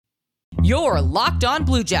You're Locked On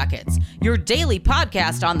Blue Jackets, your daily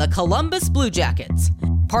podcast on the Columbus Blue Jackets.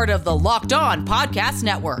 Part of the Locked On Podcast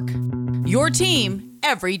Network. Your team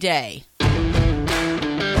every day.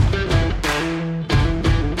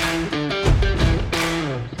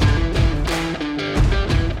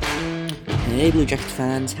 Hey Blue Jackets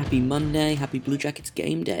fans, happy Monday, happy Blue Jackets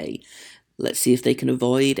game day. Let's see if they can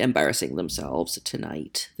avoid embarrassing themselves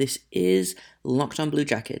tonight. This is Locked On Blue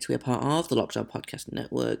Jackets. We are part of the Locked On Podcast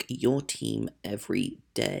Network, your team every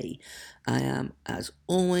day. I am, as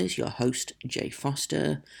always, your host, Jay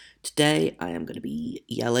Foster. Today, I am going to be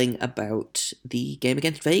yelling about the game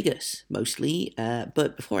against Vegas, mostly.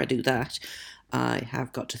 But before I do that, I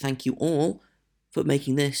have got to thank you all for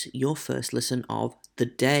making this your first listen of the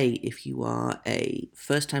day. If you are a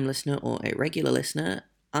first-time listener or a regular listener,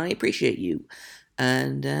 I appreciate you,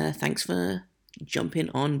 and thanks for jumping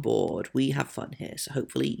on board. We have fun here, so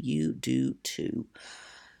hopefully you do too.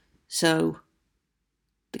 So,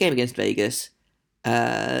 the game against Vegas,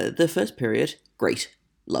 the first period, great,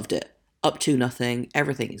 loved it. Up 2-0,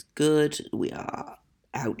 everything is good, we are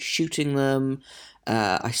out shooting them.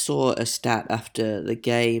 I saw a stat after the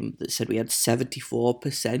game that said we had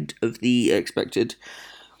 74% of the expected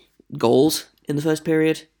goals in the first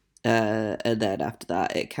period. And then after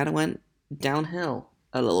that, it kind of went downhill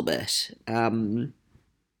a little bit.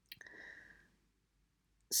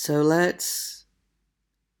 So let's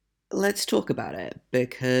talk about it,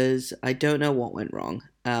 because I don't know what went wrong.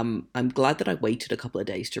 I'm glad that I waited a couple of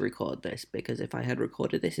days to record this, because if I had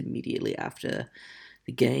recorded this immediately after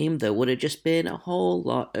the game, there would have just been a whole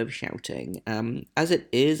lot of shouting. As it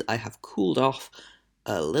is, I have cooled off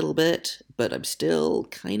a little bit, but I'm still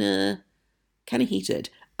kind of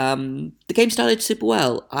heated. The game started super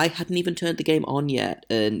well. I hadn't even turned the game on yet,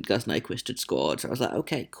 and Gus Nyquist had scored. So I was like,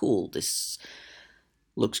 okay, cool. This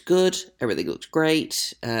looks good. Everything looks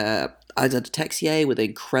great. Alexander Texier with an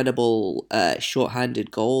incredible shorthanded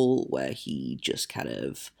goal where he just kind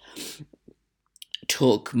of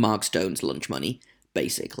took Mark Stone's lunch money,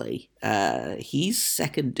 basically. He's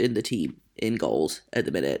second in the team in goals at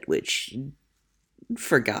the minute, which,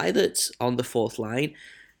 for a guy that's on the fourth line,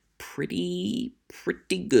 pretty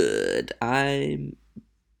good. I'm a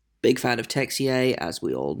big fan of Texier, as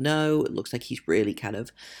we all know. It looks like he's really kind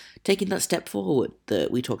of taking that step forward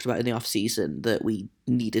that we talked about in the off-season that we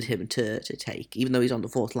needed him to take. Even though he's on the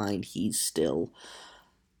fourth line, he's still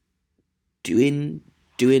doing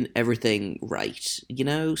everything right. You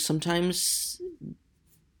know, sometimes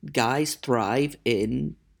guys thrive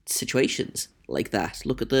in situations like that.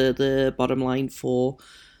 Look at the bottom line for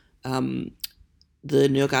the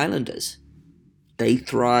New York Islanders. They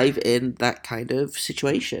thrive in that kind of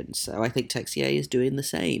situation. So I think Texier is doing the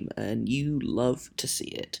same, and you love to see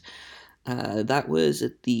it. That was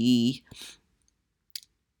at the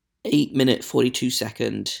 8-minute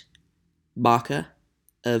 42-second marker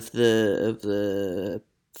of the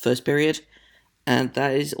first period, and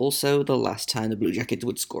that is also the last time the Blue Jackets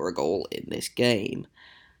would score a goal in this game.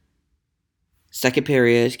 Second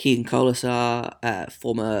period, Keegan Kolesar,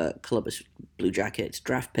 former Columbus Blue Jackets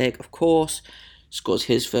draft pick, of course, scores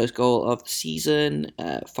his first goal of the season,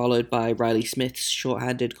 followed by Riley Smith's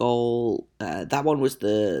shorthanded goal. That one was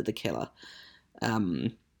the killer.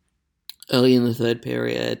 Early in the third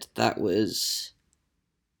period, that was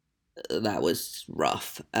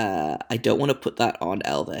rough. I don't want to put that on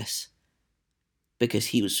Elvis, because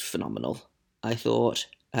he was phenomenal, I thought.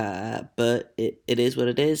 But it is what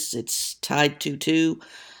it is. It's tied 2-2.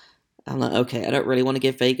 I'm like, okay, I don't really want to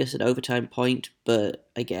give Vegas an overtime point, but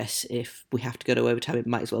I guess if we have to go to overtime, it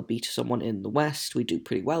might as well be to someone in the West. We do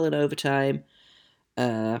pretty well in overtime.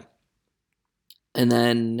 And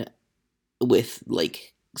then with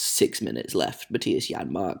like 6 minutes left, Mattias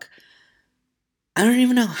Janmark, I don't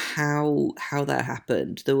even know how that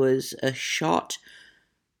happened. There was a shot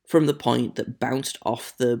from the point that bounced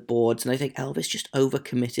off the boards, and I think Elvis just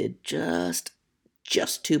overcommitted just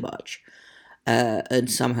too much. And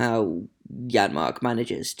somehow Janmark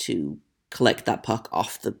manages to collect that puck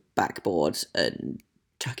off the backboards and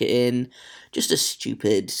tuck it in. Just a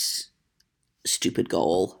stupid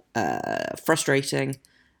goal. Frustrating.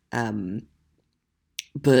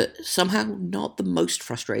 But somehow not the most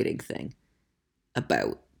frustrating thing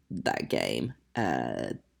about that game.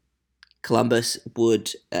 Columbus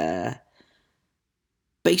would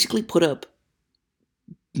basically put up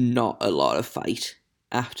not a lot of fight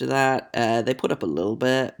after that. They put up a little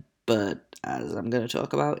bit, but as I'm going to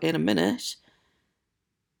talk about in a minute,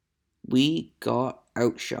 we got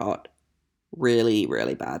outshot really,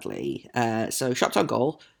 really badly. So shots on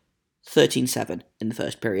goal, 13-7 in the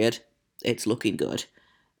first period. It's looking good.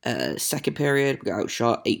 Second period, we got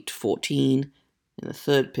outshot 8-14. In the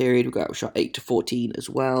third period, we got outshot 8-14 as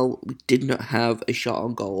well. We did not have a shot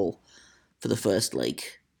on goal for the first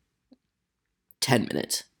 10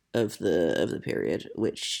 minutes of the period,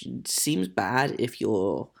 which seems bad if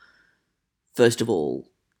you're first of all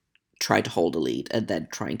trying to hold a lead and then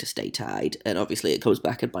trying to stay tied, and obviously it comes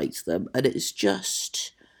back and bites them, and it's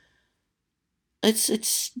just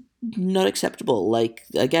it's not acceptable. Like,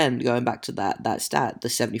 again, going back to that stat, the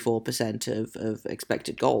 74% of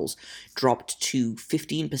expected goals dropped to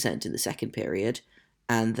 15% in the second period,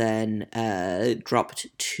 and then dropped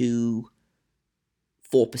to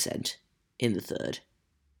 4% in the third,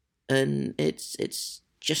 and it's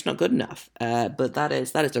just not good enough. But that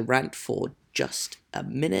is a rant for just a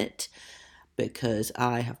minute, because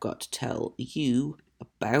I have got to tell you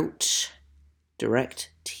about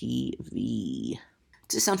DirecTV.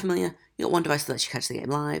 Does it sound familiar? You got one device that lets you catch the game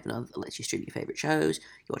live, another that lets you stream your favourite shows,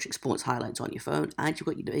 you're watching sports highlights on your phone, and you've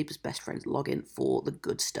got your neighbour's best friend's login for the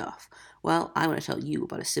good stuff. Well, I want to tell you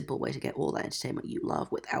about a simple way to get all that entertainment you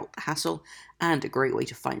love without the hassle, and a great way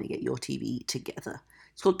to finally get your TV together.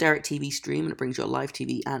 It's called DirecTV Stream, and it brings your live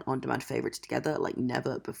TV and on-demand favourites together like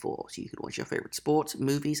never before, so you can watch your favourite sports,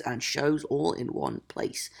 movies, and shows all in one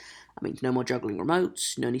place. That means no more juggling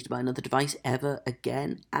remotes, no need to buy another device ever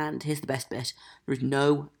again, and here's the best bit, there is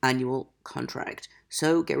no annual contract.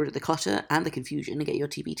 So get rid of the clutter and the confusion and get your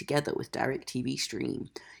TV together with DirecTV Stream.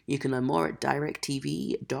 You can learn more at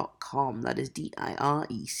directv.com, that is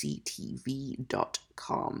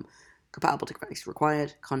DIRECTV.com. Compatible device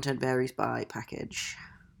required, content varies by package.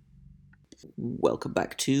 Welcome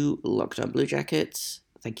back to Locked On Blue Jackets.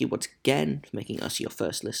 Thank you once again for making us your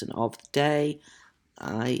first listen of the day.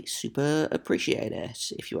 I super appreciate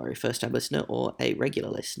it. If you are a first-time listener or a regular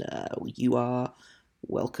listener, you are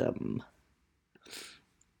welcome.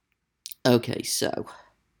 Okay, so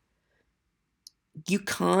you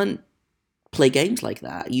can't play games like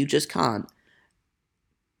that. You just can't.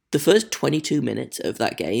 The first 22 minutes of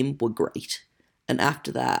that game were great. And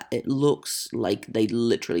after that, it looks like they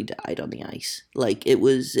literally died on the ice. Like, it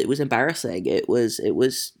was embarrassing. It was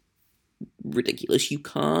ridiculous. You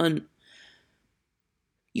can't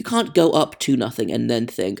go up 2-0 and then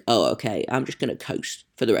think, oh, okay, I'm just going to coast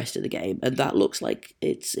for the rest of the game. And that looks like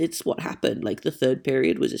it's what happened. Like, the third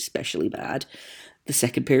period was especially bad. The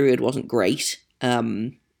second period wasn't great.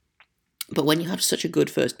 But when you have such a good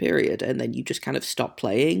first period and then you just kind of stop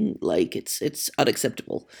playing, like, it's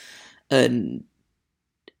unacceptable. And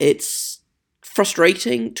it's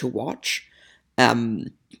frustrating to watch. I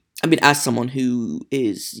mean, as someone who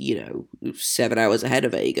is, 7 hours ahead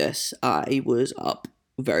of Vegas, I was up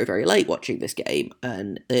very, very late watching this game,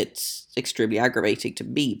 and it's extremely aggravating to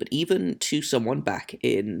me. But even to someone back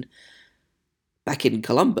in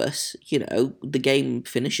Columbus, the game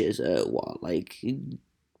finishes at what, like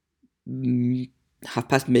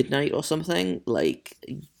midnight or something. Like,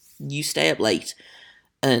 you stay up late,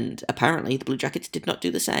 and apparently the Blue Jackets did not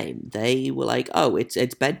do the same. They were like, oh, it's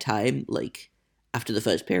bedtime, like, after the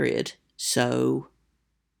first period, so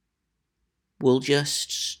we'll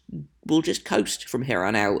just coast from here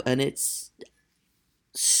on out. And it's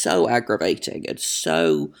so aggravating and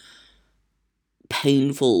so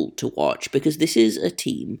painful to watch, because this is a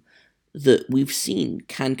team that we've seen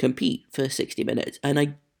can compete for 60 minutes. And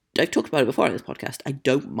I've talked about it before on this podcast. I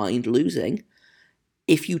don't mind losing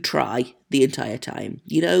if you try the entire time.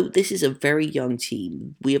 This is a very young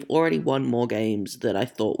team. We have already won more games than I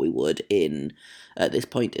thought we would at this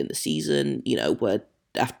point in the season.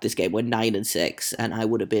 After this game, we're 9-6, and I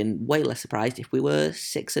would have been way less surprised if we were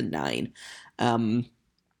 6-9. We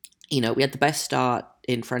had the best start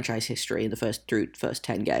in franchise history in the first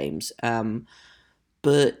 10 games.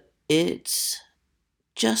 But it's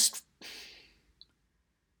just,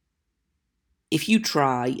 if you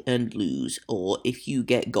try and lose, or if you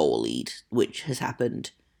get goal lead, which has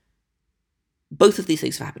happened, both of these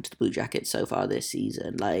things have happened to the Blue Jackets so far this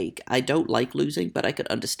season. Like, I don't like losing, but I could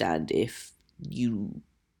understand if you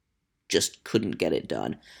just couldn't get it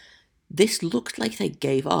done. This looked like they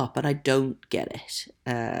gave up, and I don't get it.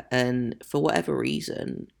 And for whatever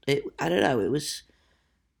reason, I don't know, it was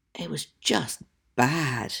just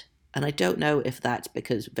bad. And I don't know if that's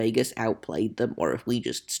because Vegas outplayed them or if we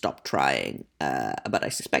just stopped trying. But I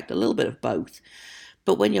suspect a little bit of both.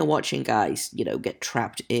 But when you're watching guys, get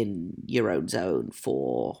trapped in your own zone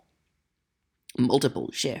for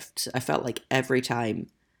multiple shifts, I felt like every time,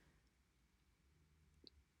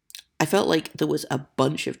 there was a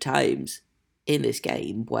bunch of times in this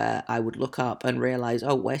game where I would look up and realize,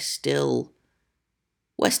 oh, we're still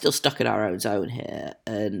stuck in our own zone here.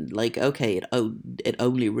 And, like, okay, it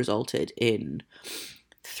only resulted in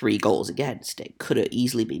 3 goals against. It could have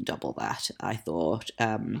easily been double that, I thought.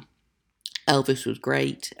 Elvis was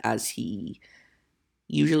great, as he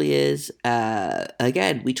usually is.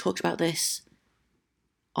 Again, we talked about this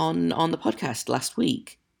on the podcast last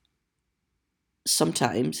week.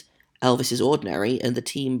 Sometimes Elvis is ordinary and the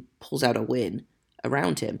team pulls out a win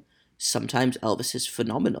around him. Sometimes Elvis is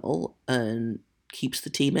phenomenal and keeps the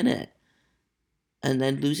team in it, and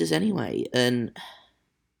then loses anyway. And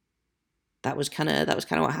that was kind of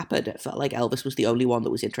what happened. It felt like Elvis was the only one that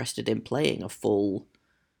was interested in playing a full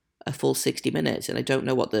 60 minutes, and I don't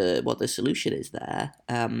know what the solution is there.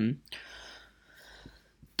 The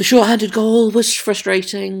shorthanded goal was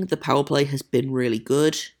frustrating. The power play has been really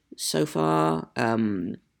good so far,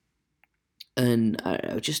 and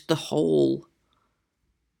just the whole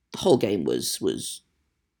game was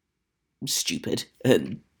stupid,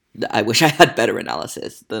 and I wish I had better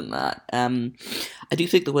analysis than that. I do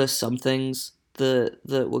think there were some things that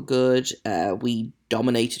were good. We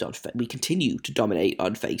continue to dominate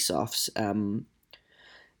on face-offs.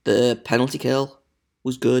 The penalty kill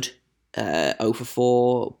was good. 0 for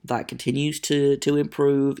 4, that continues to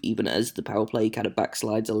improve, even as the power play kind of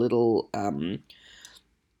backslides a little.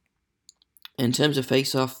 In terms of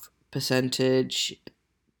face-off percentage,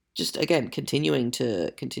 just again continuing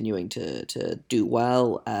to do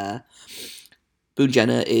well. Boone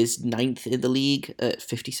Jenner is 9th in the league at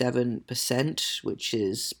 57%, which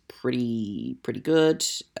is pretty good.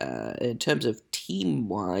 In terms of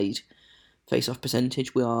team-wide face-off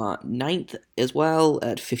percentage, we are 9th as well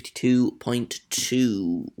at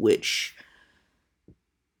 52.2, which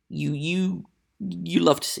you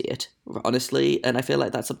love to see it, honestly, and I feel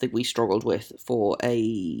like that's something we struggled with for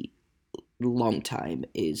a long time,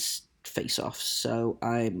 is face-offs. So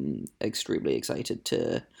I'm extremely excited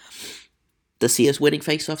to see us winning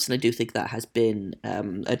face-offs, and I do think that has been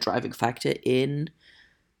a driving factor in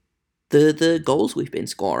the goals we've been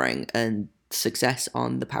scoring and success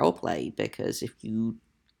on the power play, because if you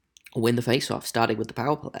win the face-off starting with the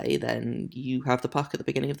power play, then you have the puck at the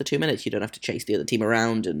beginning of the 2 minutes. You don't have to chase the other team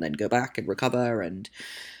around and then go back and recover. And,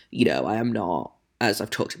 I am not, as I've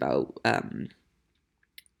talked about a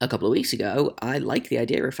couple of weeks ago, I like the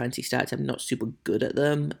idea of fancy stats. I'm not super good at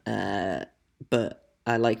them, but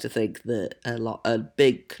I like to think that a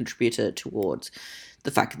big contributor towards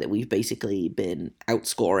the fact that we've basically been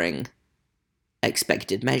outscoring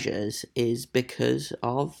expected measures is because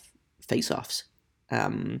of face-offs.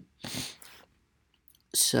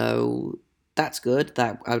 So that's good.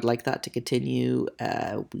 That I would like that to continue.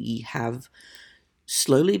 We have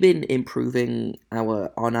slowly been improving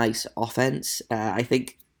our on-ice offense. I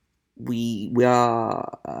think we were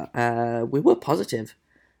positive,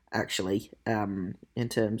 actually, in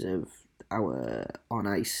terms of our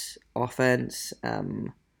on-ice offense.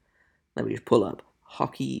 Let me just pull up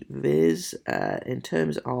Hockey Viz. In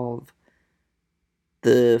terms of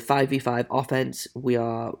the 5v5 offense, we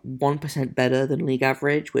are 1% better than league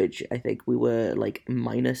average, which I think we were like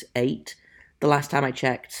 -8 the last time I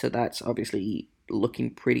checked, so that's obviously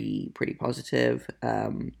looking pretty positive.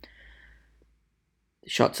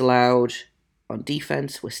 Shots allowed on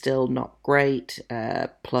defense, we're still not great,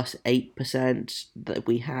 +8%. That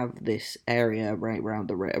we have this area right around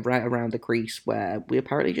the crease where we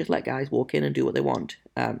apparently just let guys walk in and do what they want.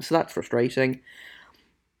 So that's frustrating.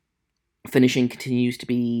 Finishing continues to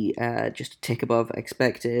be just a tick above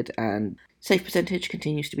expected, and save percentage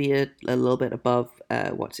continues to be a little bit above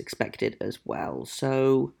what's expected as well.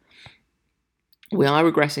 So we are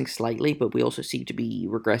regressing slightly, but we also seem to be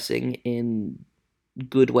regressing in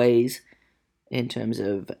good ways in terms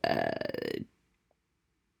of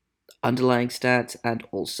underlying stats, and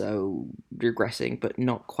also regressing, but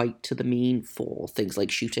not quite to the mean for things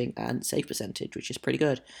like shooting and save percentage, which is pretty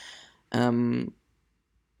good.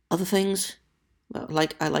 Other things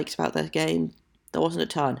I liked about that game, there wasn't a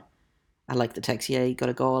ton. I like that Texier got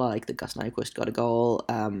a goal. I like that Gus Nyquist got a goal.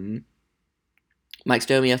 Mike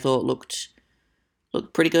Domi, I thought, looked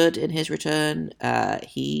pretty good in his return.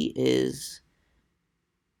 He is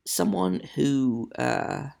someone who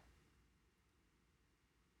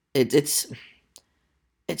it's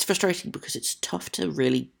frustrating because it's tough to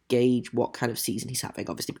really gauge what kind of season he's having,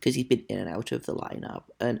 obviously, because he's been in and out of the lineup,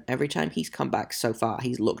 and every time he's come back so far,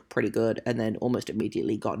 he's looked pretty good, and then almost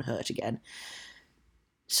immediately gotten hurt again.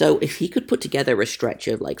 So if he could put together a stretch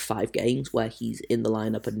of like 5 games where he's in the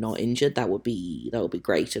lineup and not injured, that would be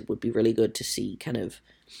great. It would be really good to see kind of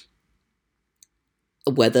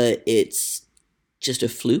whether it's just a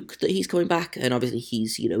fluke that he's coming back, and obviously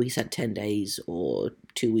he's had 10 days or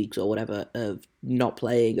 2 weeks or whatever of not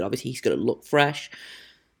playing, and obviously he's going to look fresh.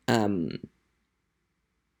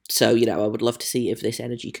 So, I would love to see if this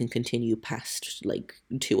energy can continue past,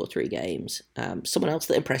 2 or 3 games. Someone else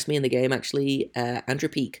that impressed me in the game, actually, Andrew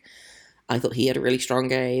Peak. I thought he had a really strong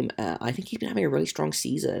game. I think he's been having a really strong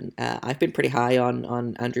season. I've been pretty high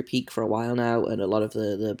on Andrew Peak for a while now, and a lot of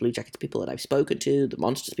the Blue Jackets people that I've spoken to, the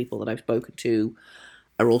Monsters people that I've spoken to,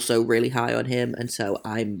 are also really high on him, and so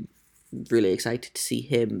I'm really excited to see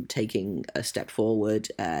him taking a step forward.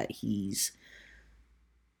 He's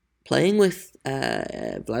playing with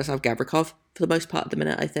Vladislav Gavrikov for the most part at the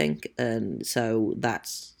minute, I think, and so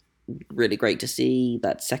that's really great to see.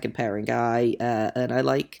 That second pairing guy, and I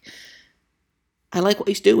like what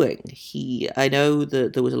he's doing. I know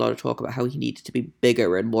that there was a lot of talk about how he needed to be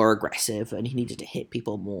bigger and more aggressive, and he needed to hit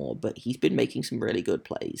people more, but he's been making some really good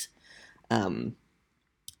plays.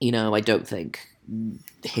 I don't think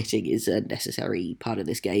hitting is a necessary part of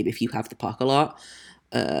this game if you have the puck a lot.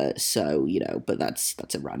 But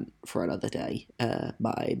that's a rant for another day.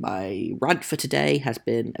 My rant for today has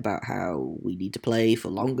been about how we need to play for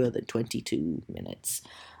longer than 22 minutes.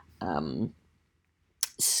 Of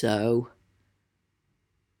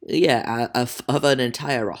an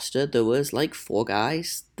entire roster, there was 4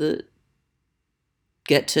 guys that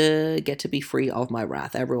get to be free of my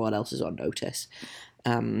wrath. Everyone else is on notice.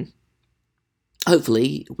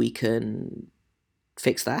 Hopefully we can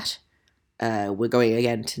fix that. We're going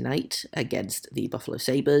again tonight against the Buffalo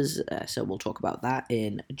Sabres, so we'll talk about that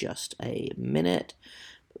in just a minute.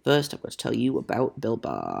 But first, I'm going to tell you about Built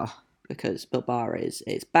Bar, because Built Bar is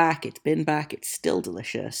back, it's been back, it's still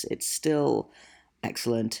delicious, it's still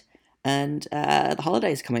excellent, and the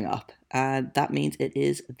holidays are coming up, and that means it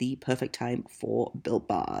is the perfect time for Built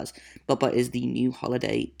Bars. Built Bar is the new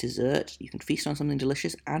holiday dessert. You can feast on something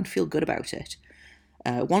delicious and feel good about it.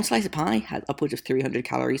 One slice of pie has upwards of 300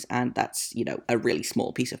 calories, and that's, a really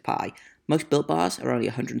small piece of pie. Most Built Bars are only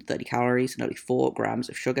 130 calories and only 4 grams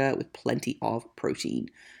of sugar with plenty of protein.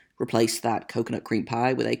 Replace that coconut cream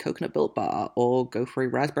pie with a coconut Built Bar, or go for a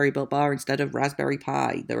raspberry Built Bar instead of raspberry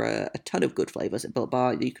pie. There are a ton of good flavors at Built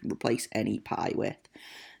Bar that you can replace any pie with.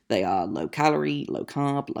 They are low calorie, low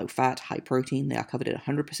carb, low fat, high protein. They are covered in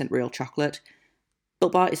 100% real chocolate.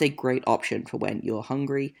 Built Bar is a great option for when you're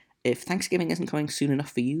hungry. If Thanksgiving isn't coming soon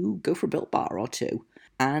enough for you, go for a Built Bar or 2.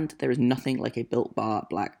 And there is nothing like a Built Bar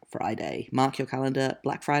Black Friday. Mark your calendar,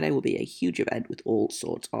 Black Friday will be a huge event with all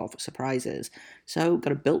sorts of surprises. So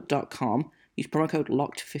go to Built.com, use promo code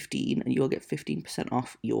LOCKED15 and you'll get 15%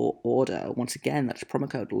 off your order. Once again, that's promo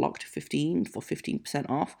code LOCKED15 for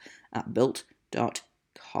 15% off at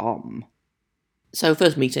Built.com. So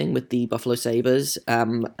first meeting with the Buffalo Sabres,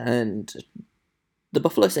 and the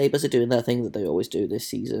Buffalo Sabres are doing their thing that they always do this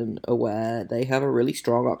season, where they have a really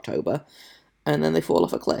strong October, and then they fall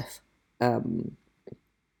off a cliff.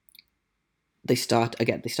 They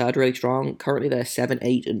started really strong. Currently, they're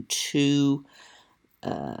 7-8-2.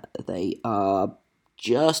 They are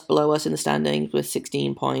just below us in the standings with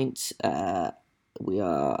 16 points. We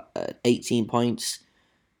are at 18 points,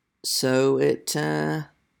 so it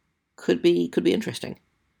could be interesting.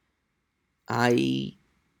 I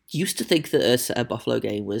used to think that a Buffalo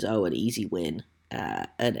game was an easy win,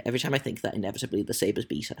 and every time I think that, inevitably the Sabres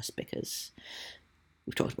beat us, because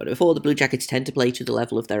we've talked about it before. The Blue Jackets tend to play to the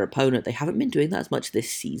level of their opponent. They haven't been doing that as much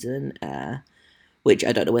this season, which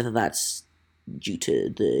I don't know whether that's due to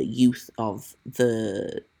the youth of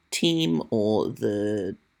the team or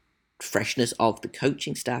the freshness of the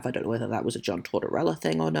coaching staff. I don't know whether that was a John Tortorella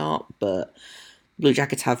thing or not, but Blue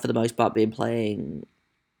Jackets have, for the most part, been playing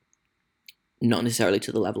not necessarily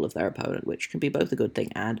to the level of their opponent, which can be both a good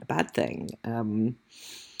thing and a bad thing. In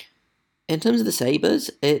terms of the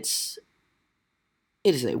Sabres, it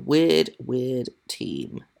is a weird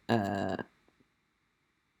team.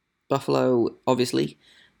 Buffalo, obviously,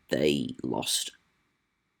 they lost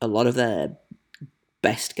a lot of their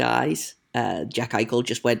best guys. Jack Eichel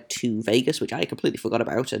just went to Vegas, which I completely forgot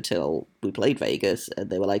about until we played Vegas,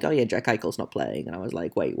 and they were like, oh yeah, Jack Eichel's not playing, and I was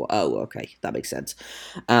like, wait, what? Oh, okay, that makes sense.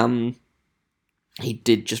 He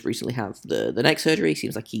did just recently have the neck surgery.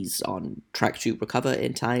 Seems like he's on track to recover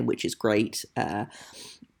in time, which is great.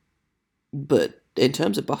 But in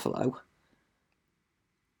terms of Buffalo,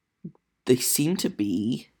 they seem to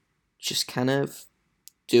be just kind of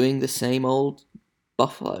doing the same old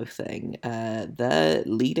Buffalo thing. Their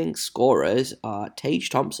leading scorers are Tage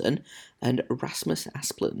Thompson and Rasmus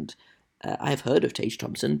Asplund. I have heard of Tage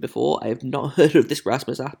Thompson before. I have not heard of this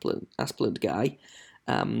Rasmus Asplund guy.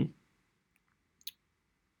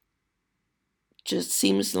 Just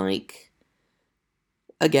seems like,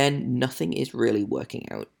 again, nothing is really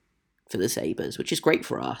working out for the Sabres, which is great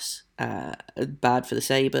for us. Bad for the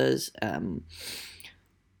Sabres.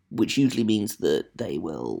 which usually means that they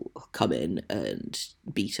will come in and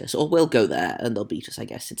beat us, or we'll go there and they'll beat us, I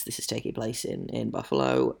guess, since this is taking place in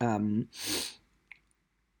Buffalo.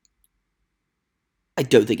 I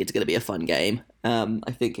don't think it's going to be a fun game.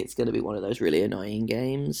 I think it's going to be one of those really annoying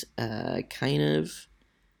games, kind of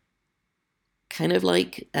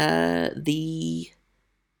like the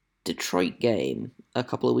Detroit game a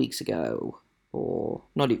couple of weeks ago, or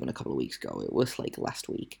not even a couple of weeks ago. It was like last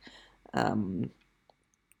week. I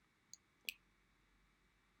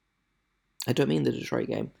don't mean the Detroit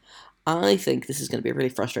game. I think this is going to be a really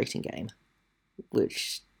frustrating game,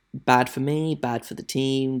 which bad for me, bad for the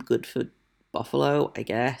team, good for Buffalo, I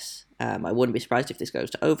guess. I wouldn't be surprised if this goes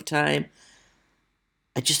to overtime.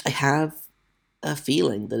 I have a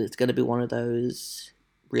feeling that it's going to be one of those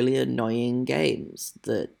really annoying games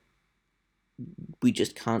that we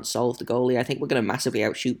just can't solve the goalie. I think we're going to massively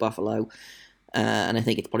outshoot Buffalo, and I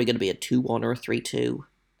think it's probably going to be a 2-1 or a 3-2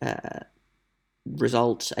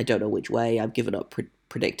 result. I don't know which way. I've given up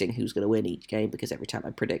predicting who's going to win each game because every time I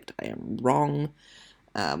predict, I am wrong.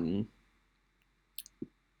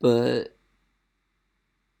 But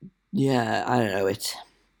yeah, I don't know.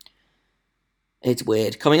 It's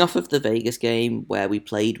weird. Coming off of the Vegas game where we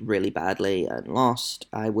played really badly and lost,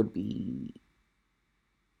 I would be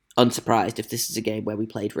unsurprised if this is a game where we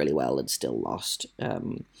played really well and still lost.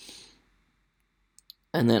 And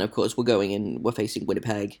then, of course, we're facing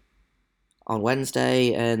Winnipeg on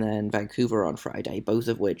Wednesday and then Vancouver on Friday, both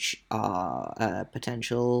of which are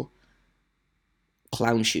potential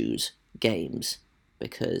clown shoes games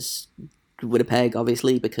because Winnipeg,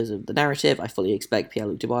 obviously, because of the narrative, I fully expect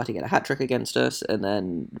Pierre-Luc Dubois to get a hat-trick against us, and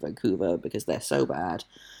then Vancouver, because they're so bad,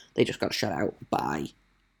 they just got shut out by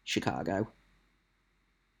Chicago.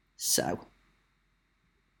 So,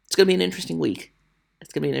 it's going to be an interesting week.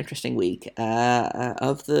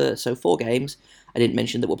 So 4 games. I didn't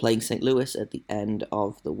mention that we're playing St. Louis at the end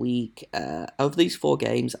of the week. Of these 4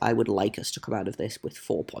 games, I would like us to come out of this with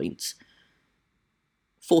 4 points.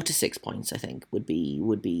 4 to 6 points, I think, would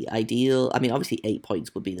be ideal. I mean, obviously 8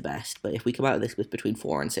 points would be the best, but if we come out of this with between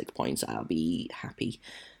 4 and 6 points, I'll be happy.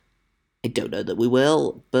 I don't know that we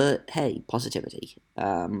will, but hey, positivity.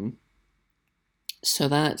 So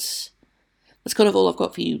that's kind of all I've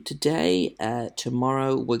got for you today.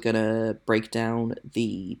 Tomorrow we're going to break down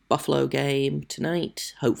the Buffalo game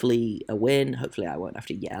tonight. Hopefully a win. Hopefully I won't have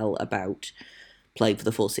to yell about playing for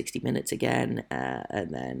the full 60 minutes again.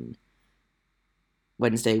 And then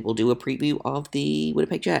Wednesday we'll do a preview of the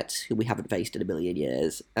Winnipeg Jets, who we haven't faced in a million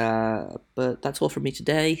years. But that's all from me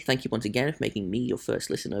today. Thank you once again for making me your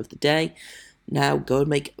first listener of the day. Now go and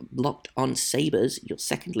make Locked On Sabres your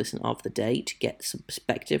second listen of the day to get some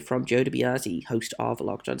perspective from Joe DiBiase, host of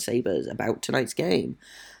Locked On Sabres, about tonight's game.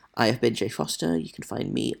 I have been Jay Foster. You can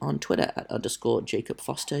find me on Twitter at _Jacob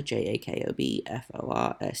Foster, JAKOB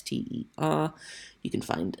FORSTER. You can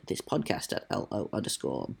find this podcast at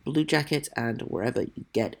LO_Blue Jackets and wherever you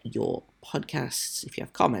get your podcasts. If you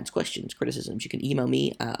have comments, questions, criticisms, you can email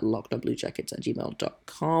me at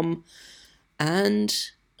lockedonbluejackets@gmail.com. And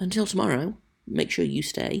until tomorrow, make sure you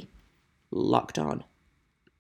stay locked on.